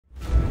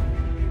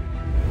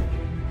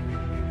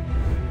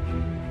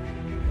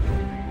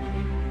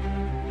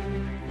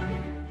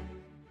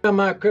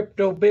My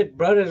crypto bit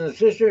brothers and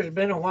sisters, it's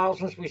been a while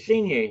since we've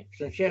seen you,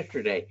 since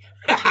yesterday.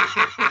 That's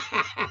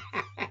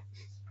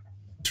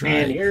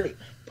And right. here's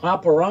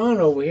Papa Ron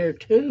over here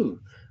too.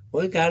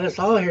 We got us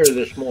all here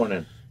this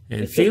morning.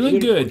 And It's a feeling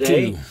beautiful good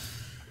too. day.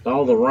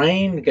 All the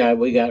rain,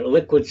 we got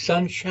liquid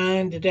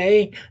sunshine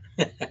today,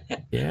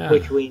 Yeah.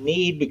 which we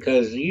need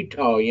because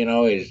Utah,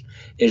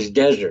 is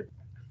desert,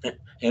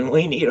 and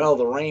we need all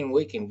the rain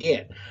we can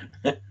get.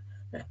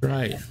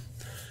 Right.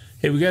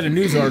 Hey, we got a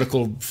news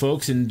article,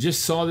 folks, and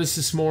just saw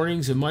this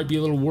morning, so it might be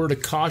a little word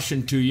of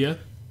caution to you.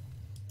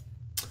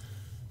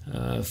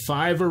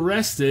 5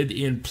 arrested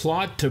in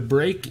plot to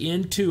break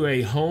into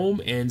a home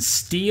and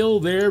steal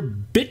their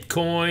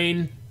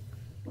Bitcoin.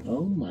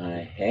 Oh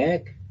my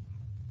heck!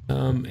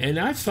 And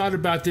I've thought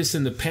about this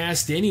in the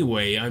past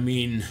anyway. I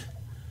mean,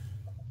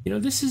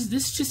 this is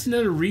just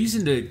another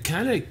reason to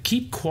kind of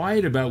keep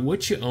quiet about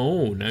what you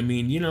own. I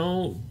mean,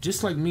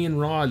 just like me and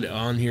Rod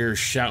on here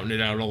shouting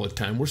it out all the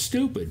time, we're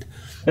stupid.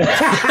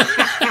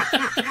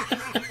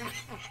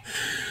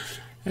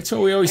 That's why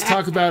we always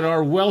talk about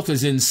our wealth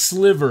is in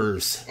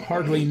slivers,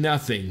 hardly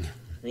nothing.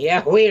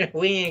 Yeah, we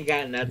ain't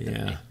got nothing.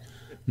 Yeah,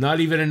 not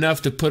even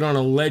enough to put on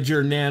a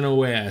Ledger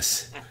Nano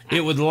S.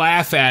 It would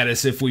laugh at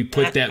us if we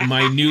put that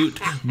minute,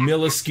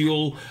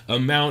 minuscule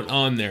amount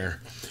on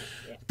there.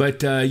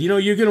 But,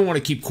 you're going to want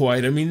to keep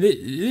quiet. I mean,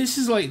 this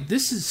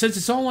is since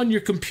it's all on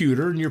your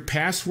computer and your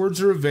passwords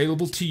are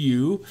available to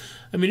you,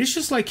 I mean, it's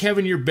just like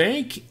having your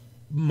bank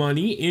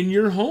money in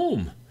your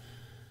home.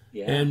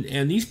 Yeah.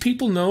 And these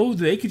people know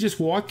they could just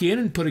walk in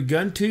and put a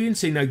gun to you and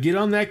say, now get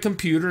on that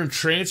computer and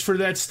transfer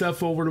that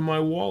stuff over to my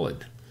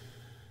wallet.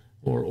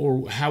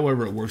 Or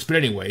however it works. But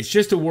anyway, it's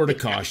just a word of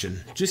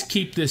caution. Just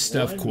keep this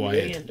stuff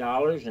quiet. $1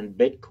 million in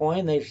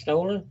Bitcoin they've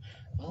stolen?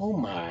 Oh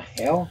my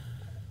hell.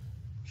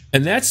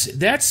 And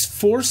that's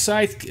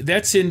Forsyth.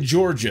 That's in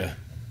Georgia.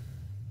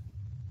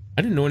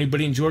 I didn't know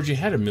anybody in Georgia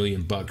had $1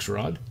 million,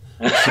 Rod.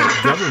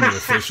 Except government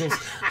officials.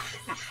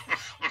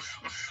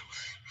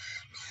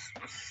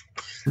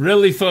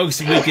 Really, folks,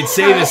 we could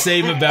say the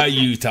same about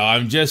Utah.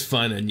 I'm just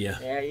funning you.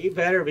 Yeah, you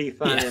better be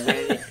funning,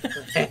 man.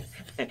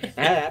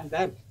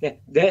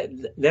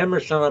 Them are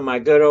some of my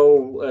good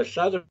old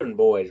Southern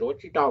boys.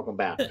 What you talking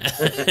about?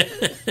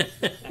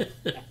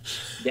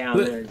 Down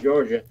there in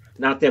Georgia.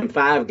 Not them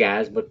Five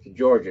Guys, but the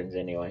Georgians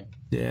anyway.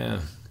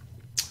 Yeah.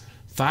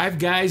 Five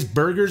Guys,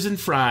 burgers, and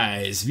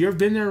fries. Have you ever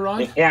been there,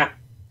 Rod? Yeah,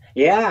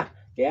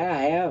 I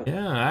have.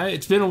 Yeah,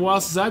 it's been a while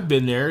since I've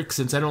been there,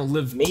 since I don't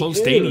live close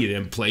too. to any of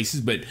them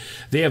places. But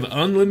they have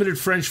unlimited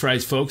French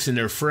fries, folks, and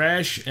they're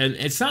fresh. And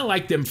it's not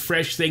like them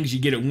fresh things you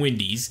get at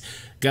Wendy's.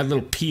 Got a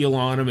little peel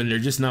on them, and they're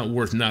just not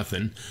worth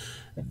nothing.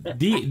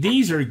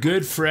 These are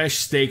good, fresh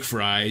steak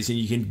fries, and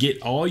you can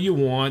get all you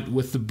want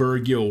with the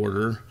burger you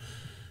order.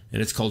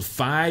 And it's called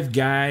Five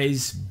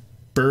Guys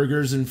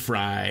Burgers and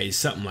Fries,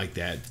 something like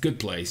that. Good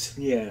place.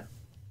 Yeah.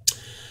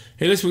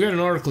 Hey, listen, we got an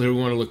article here we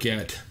want to look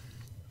at.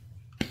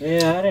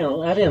 Yeah,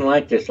 I didn't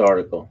like this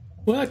article.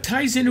 Well, it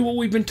ties into what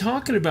we've been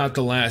talking about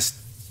the last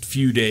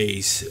few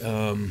days.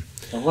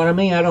 What I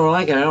mean, I don't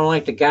like it. I don't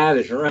like the guy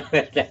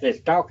that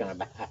is talking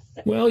about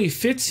it. Well, he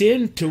fits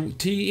into.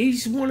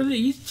 He's one of the.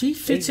 He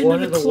fits He's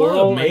into the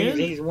club, man.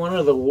 He's one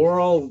of the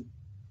world,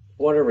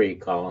 whatever you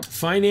call him.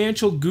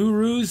 Financial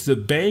gurus, the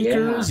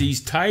bankers. Yeah.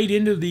 He's tied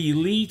into the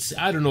elites.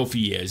 I don't know if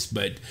he is,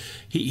 but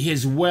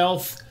his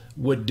wealth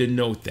would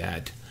denote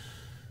that.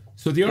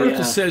 So the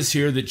article says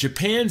here that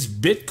Japan's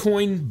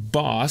Bitcoin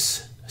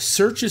boss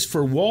searches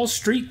for Wall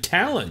Street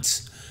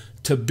talents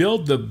to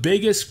build the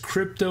biggest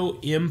crypto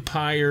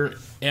empire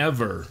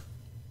ever.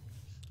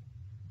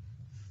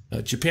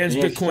 Japan's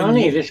It's Bitcoin.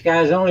 funny, this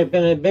guy's only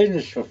been in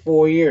business for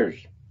 4 years.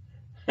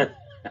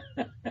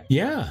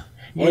 Yeah.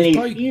 Well, And he's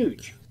probably,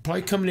 huge.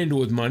 probably coming into it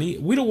with money.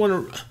 We don't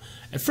want to.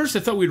 At first, I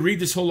thought we'd read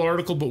this whole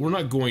article, but we're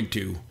not going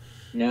to.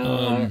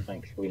 No, I don't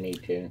think we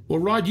need to. Well,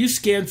 Rod, you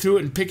scan through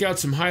it and pick out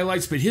some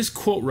highlights, but his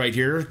quote right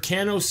here,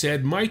 Kano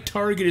said, "My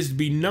target is to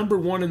be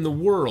 #1 in the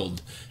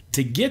world.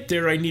 To get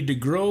there, I need to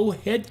grow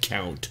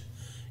headcount.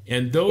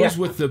 And those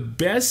with the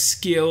best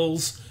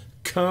skills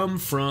come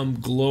from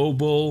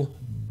global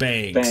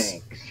banks."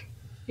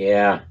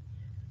 Yeah.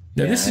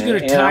 Now, this is going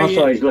to and tie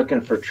also in. he's looking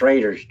for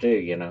traders too,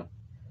 you know.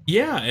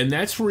 Yeah, and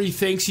that's where he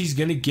thinks he's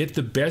going to get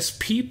the best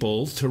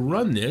people to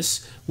run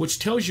this, which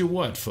tells you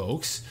what,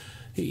 folks.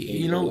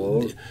 He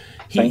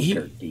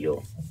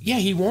Deal. Yeah,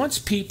 he wants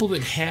people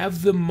that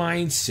have the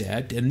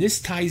mindset, and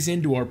this ties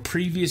into our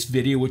previous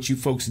video, which you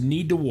folks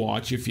need to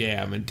watch if you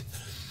haven't,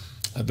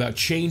 about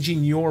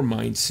changing your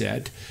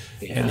mindset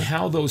and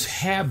how those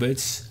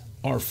habits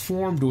are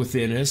formed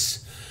within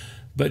us.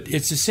 But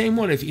it's the same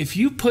one. If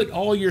you put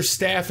all your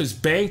staff as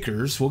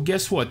bankers, well,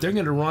 guess what? They're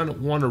going to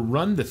want to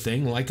run the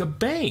thing like a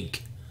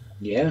bank.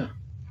 Yeah.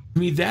 I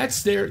mean,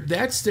 that's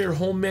their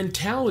whole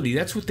mentality.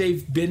 That's what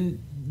they've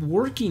been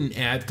working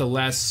at the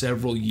last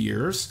several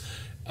years.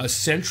 A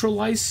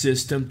centralized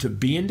system to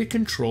be into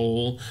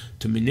control,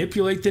 to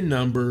manipulate the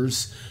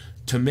numbers,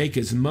 to make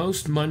as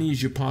most money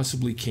as you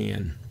possibly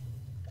can.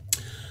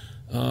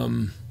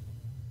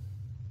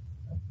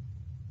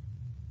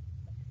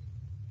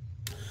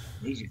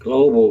 These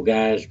global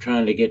guys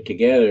trying to get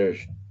together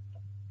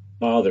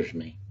bothers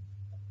me.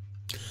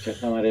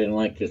 That's how I didn't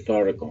like this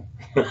article.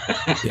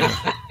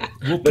 Yeah.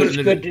 We'll But it's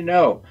good to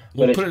know.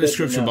 We'll But put it in the it's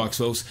good to description know. box,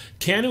 folks.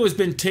 Canada has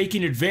been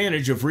taking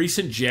advantage of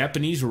recent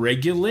Japanese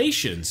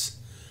regulations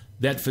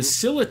that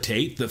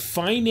facilitate the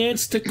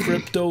finance to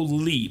crypto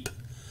leap.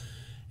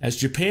 As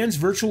Japan's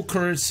virtual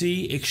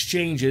currency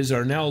exchanges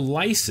are now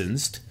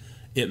licensed,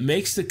 it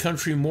makes the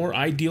country more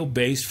ideal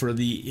base for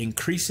the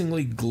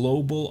increasingly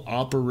global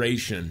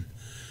operation.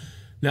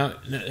 Now,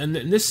 and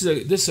this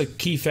is a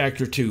key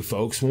factor too,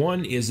 folks.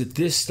 One is that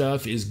this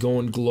stuff is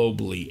going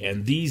globally,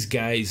 and these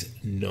guys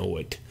know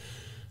it.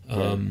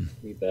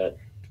 You bet.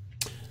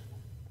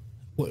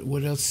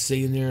 What else to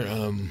say in there?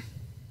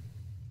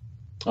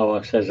 Oh,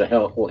 it says a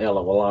whole hell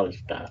of a lot of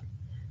stuff.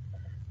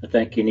 I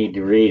think you need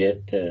to read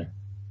it to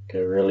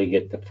really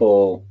get the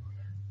full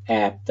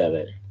apt of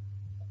it.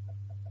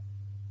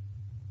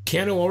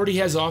 Canada already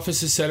has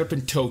offices set up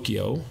in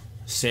Tokyo,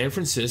 San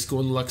Francisco,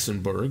 and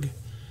Luxembourg,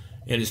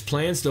 and has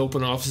plans to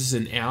open offices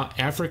in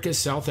Africa,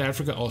 South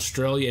Africa,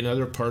 Australia, and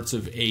other parts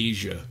of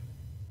Asia.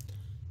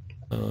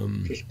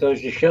 Just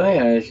goes to show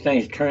you this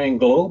thing's turning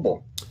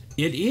global.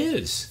 It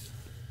is.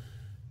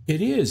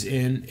 It is.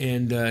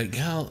 And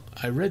Gal,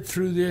 I read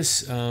through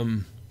this.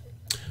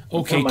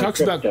 Okay, he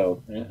talks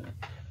crypto. Yeah.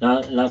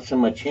 Not so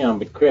much him,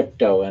 but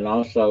crypto, and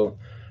also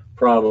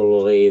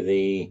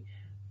probably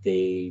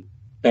the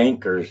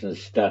bankers and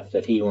stuff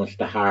that he wants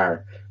to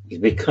hire is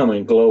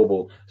becoming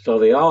global. So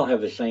they all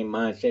have the same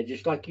mindset,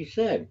 just like you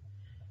said.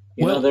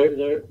 You know,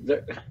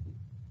 they're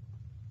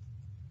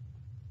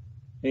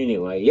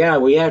anyway. Yeah,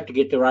 we have to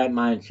get the right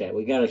mindset.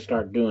 We got to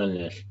start doing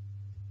this.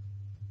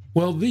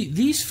 Well,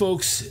 these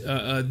folks,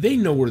 they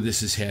know where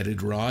this is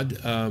headed, Rod.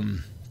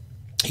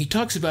 He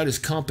talks about his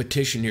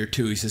competition here,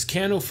 too. He says,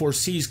 Cano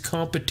foresees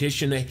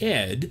competition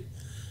ahead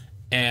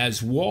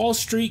as Wall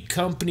Street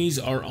companies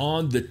are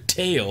on the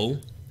tail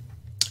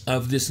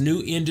of this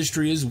new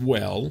industry as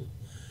well.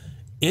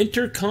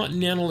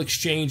 Intercontinental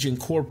Exchange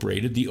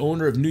Incorporated, the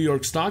owner of New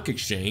York Stock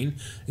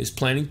Exchange, is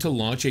planning to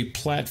launch a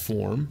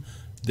platform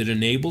that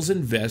enables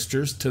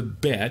investors to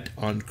bet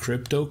on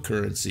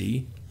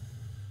cryptocurrency,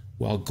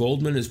 while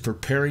Goldman is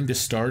preparing to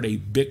start a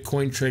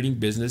Bitcoin trading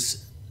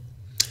business.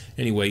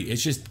 Anyway, it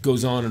just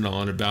goes on and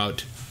on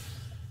about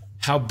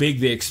how big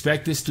they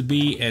expect this to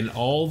be, and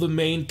all the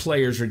main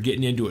players are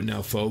getting into it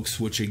now, folks,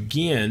 which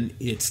again,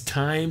 it's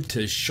time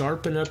to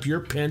sharpen up your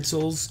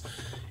pencils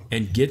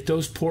and get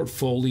those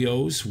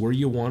portfolios where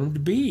you want them to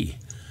be.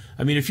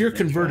 I mean, if you're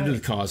converted to the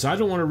cause, I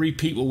don't want to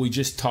repeat what we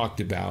just talked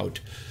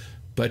about,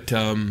 but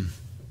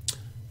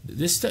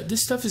this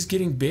stuff is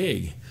getting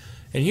big.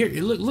 And here,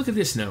 look at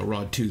this now,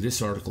 Rod, too,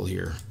 this article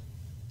here.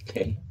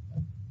 Okay.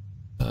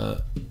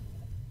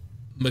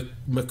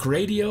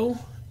 McRadio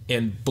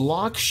and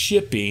Block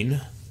Shipping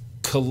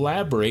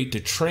collaborate to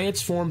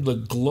transform the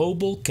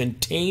global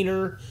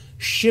container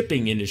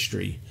shipping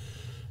industry.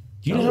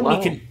 Do you know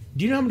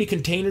how many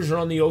containers are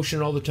on the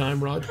ocean all the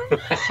time, Rod?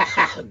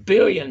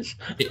 Billions.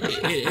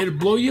 It'll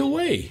blow you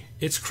away.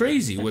 It's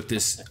crazy what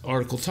this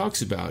article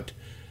talks about.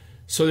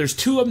 So there's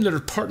two of them that are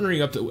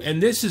partnering up,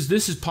 and this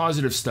is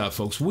positive stuff,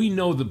 folks. We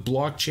know that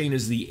blockchain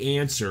is the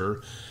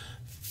answer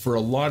for a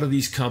lot of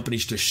these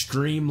companies to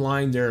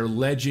streamline their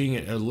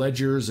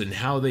ledgers and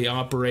how they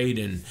operate,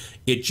 and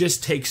it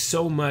just takes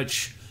so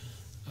much.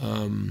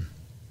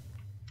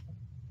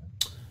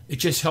 It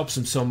just helps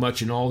them so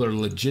much in all their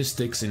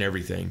logistics and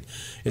everything.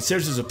 It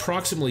says there's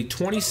approximately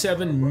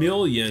 27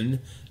 million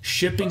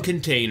shipping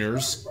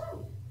containers.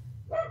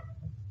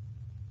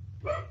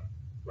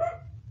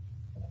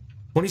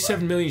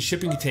 27 million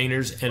shipping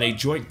containers and a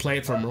joint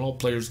platform where all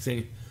players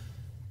think.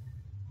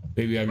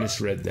 Maybe I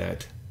misread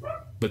that.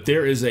 But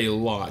there is a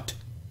lot.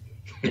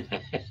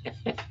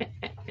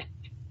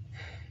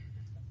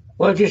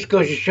 Well, it just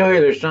goes to show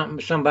you there's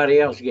somebody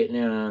else getting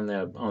in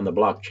on the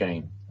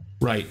blockchain.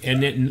 Right,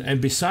 and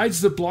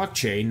besides the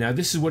blockchain, now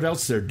this is what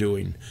else they're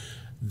doing.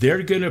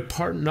 They're going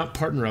to not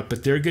partner up,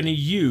 but they're going to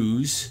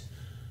use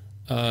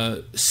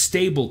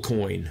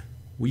stablecoin.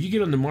 Will you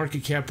get on the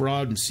market cap,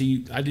 Rod, and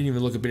see? I didn't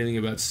even look up anything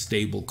about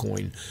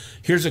stablecoin.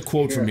 Here's a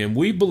quote from him.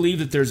 We believe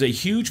that there's a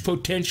huge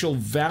potential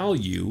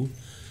value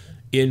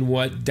in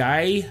what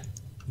DAI,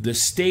 the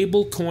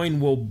stablecoin,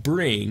 will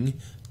bring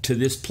to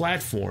this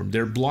platform,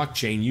 their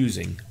blockchain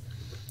using.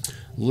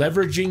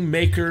 Leveraging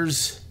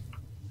Maker's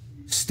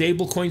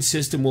stablecoin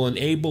system will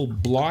enable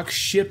block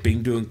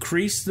shipping to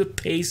increase the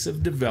pace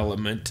of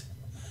development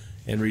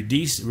and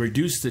reduce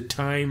the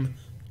time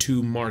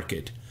to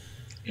market.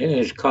 And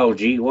it's called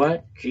GSCP?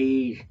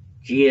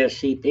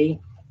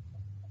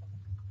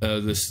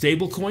 The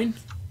stablecoin?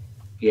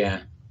 Yeah.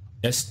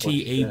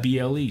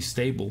 STABLE,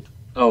 stable.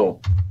 Oh.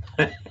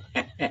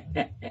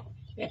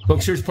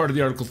 Folks, here's part of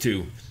the article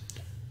too.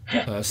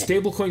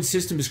 Stablecoin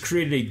system has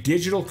created a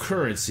digital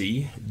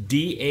currency,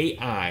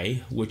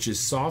 DAI, which is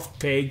soft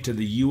pegged to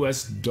the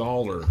US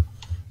dollar,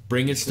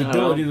 bringing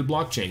stability to the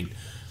blockchain.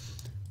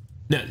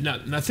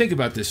 Now think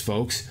about this,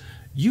 folks.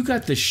 You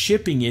got the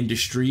shipping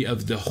industry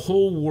of the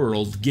whole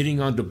world getting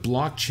onto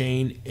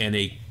blockchain and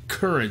a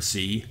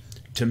currency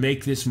to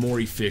make this more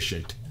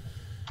efficient.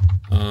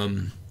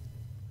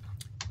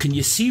 Can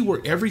you see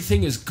where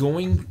everything is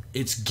going?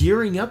 It's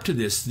gearing up to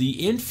this.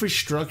 The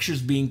infrastructure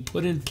is being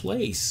put in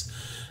place.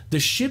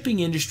 The shipping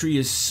industry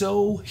is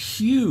so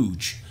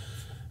huge.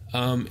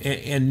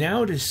 And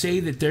now to say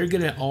that they're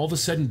going to all of a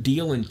sudden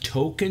deal in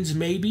tokens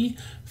maybe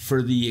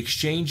for the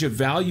exchange of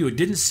value. It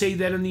didn't say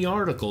that in the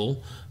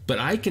article, but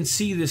I can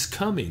see this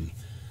coming.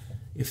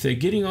 If they're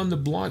getting on the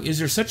block, is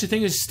there such a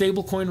thing as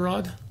stablecoin,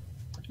 Rod?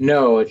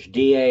 No, it's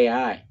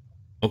DAI.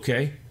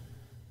 Okay.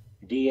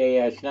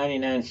 DAI, it's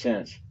 99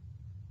 cents.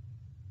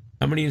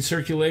 How many in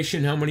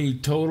circulation? How many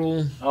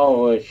total?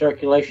 Oh,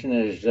 circulation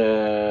is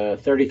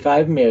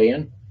 35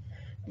 million.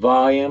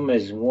 Volume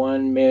is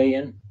 1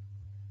 million.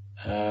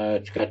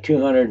 It's got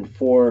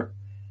 204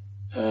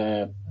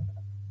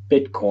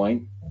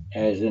 Bitcoin,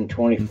 as in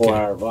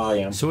 24-hour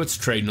volume. So it's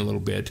trading a little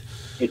bit.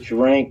 It's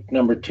ranked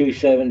number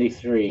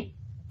 273.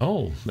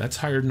 Oh, that's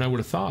higher than I would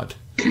have thought.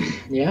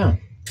 Yeah.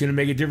 It's going to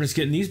make a difference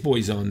getting these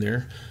boys on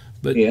there.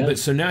 But, yeah. But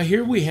so now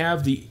here we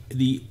have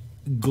the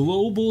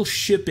global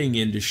shipping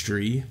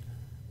industry.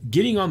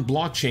 Getting on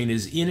blockchain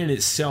is in and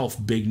itself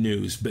big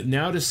news. But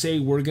now to say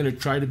we're going to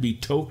try to be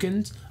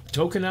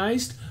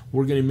tokenized,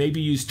 we're going to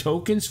maybe use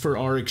tokens for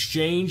our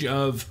exchange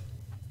of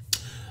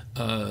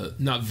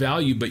not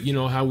value, but you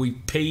know how we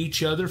pay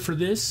each other for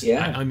this.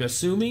 Yeah. I'm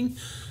assuming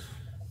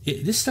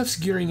this stuff's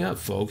gearing up,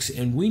 folks,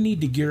 and we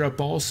need to gear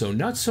up also.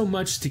 Not so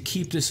much to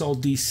keep this all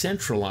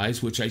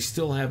decentralized, which I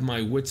still have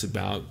my wits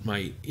about,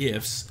 my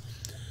ifs.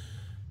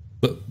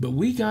 But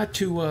we got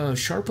to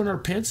sharpen our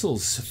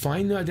pencils,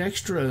 find that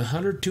extra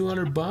 $100,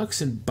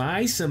 $200 and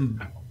buy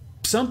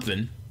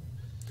something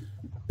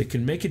that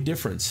can make a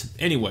difference.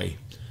 Anyway.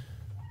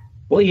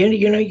 Well,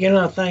 you know,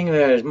 the thing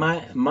is,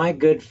 my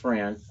good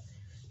friend,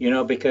 you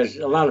know, because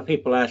a lot of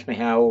people ask me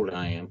how old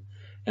I am,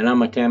 and I'm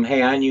gonna tell them,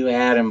 hey, I knew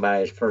Adam by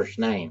his first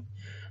name.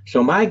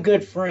 So my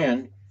good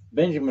friend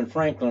Benjamin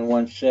Franklin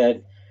once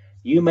said,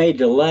 "You may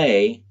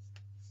delay,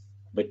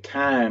 but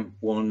time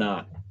will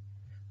not."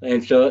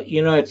 And so,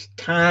 you know, it's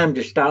time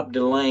to stop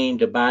delaying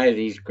to buy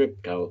these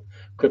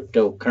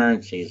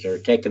cryptocurrencies, or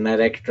taking that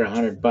extra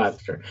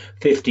 $100 or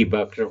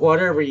 $50 or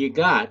whatever you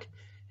got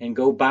and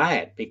go buy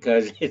it,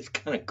 because it's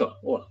going to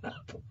go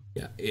up.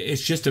 Yeah,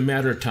 it's just a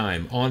matter of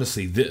time.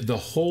 Honestly, the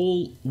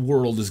whole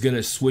world is going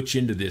to switch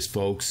into this,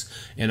 folks.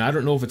 And I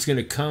don't know if it's going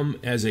to come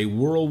as a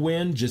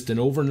whirlwind, just an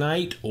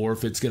overnight, or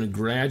if it's going to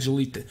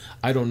gradually,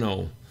 I don't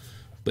know.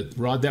 But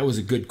Rod, that was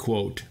a good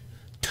quote.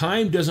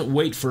 Time doesn't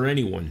wait for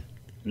anyone.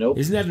 Nope.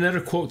 Isn't that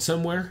another quote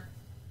somewhere?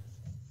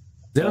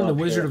 Is that on The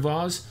Wizard of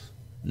Oz?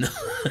 No.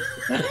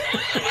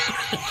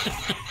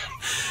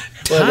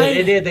 Well,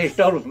 they did. They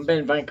stole it from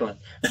Ben Franklin.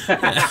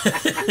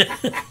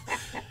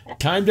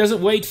 Time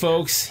doesn't wait,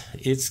 folks.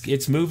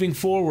 It's moving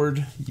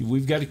forward.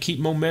 We've got to keep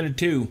momentum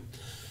too.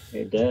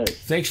 It does.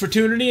 Thanks for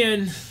tuning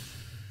in.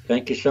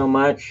 Thank you so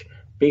much.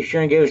 Be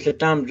sure and give us a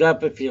thumbs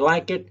up if you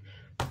like it.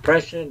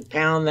 Press and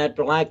pound that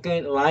like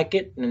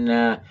it,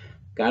 and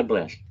God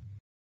bless.